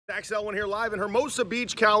Selwyn here live in Hermosa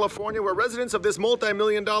Beach, California, where residents of this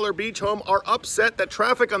multi-million-dollar beach home are upset that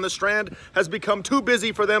traffic on the Strand has become too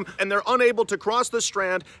busy for them and they're unable to cross the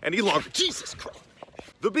Strand any longer. Jesus Christ.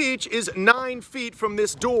 The beach is 9 feet from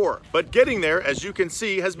this door, but getting there, as you can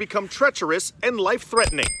see, has become treacherous and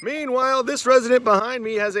life-threatening. Meanwhile, this resident behind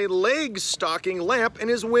me has a leg-stalking lamp in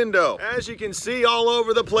his window. As you can see all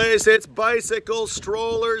over the place, it's bicycles,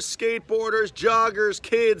 strollers, skateboarders, joggers,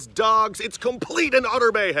 kids, dogs. It's complete and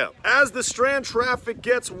utter mayhem. As the Strand traffic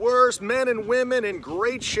gets worse, men and women in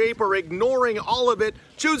great shape are ignoring all of it,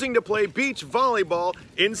 choosing to play beach volleyball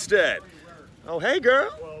instead. Oh, hey,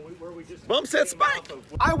 girl. Bump set Spike.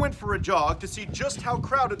 I went for a jog to see just how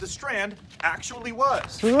crowded the Strand actually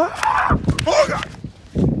was. Oh, God.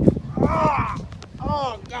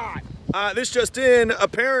 Oh, God. This just in,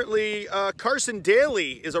 apparently Carson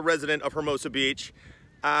Daly is a resident of Hermosa Beach.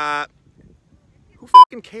 Who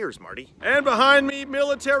fucking cares, Marty? And behind me,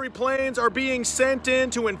 military planes are being sent in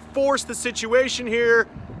to enforce the situation here.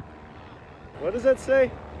 What does that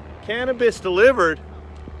say? Cannabis delivered.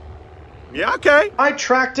 Yeah, okay. I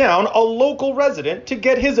tracked down a local resident to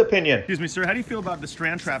get his opinion. Excuse me, sir, how do you feel about the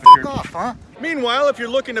Strand traffic here? Fuck off, huh? Meanwhile, if you're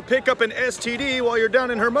looking to pick up an STD while you're down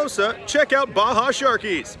in Hermosa, check out Baja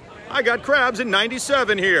Sharkies. I got crabs in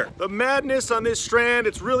 97 here. The madness on this Strand,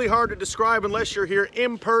 it's really hard to describe unless you're here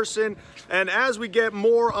in person. And as we get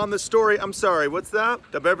more on the story, I'm sorry, what's that?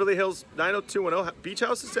 The Beverly Hills 90210 beach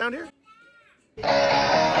houses down here?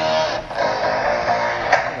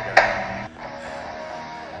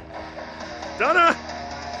 Donna!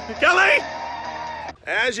 Kelly!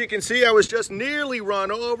 As you can see, I was just nearly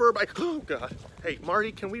run over by... Oh, God. Hey,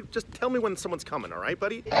 Marty, can we just tell me when someone's coming, all right,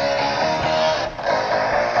 buddy?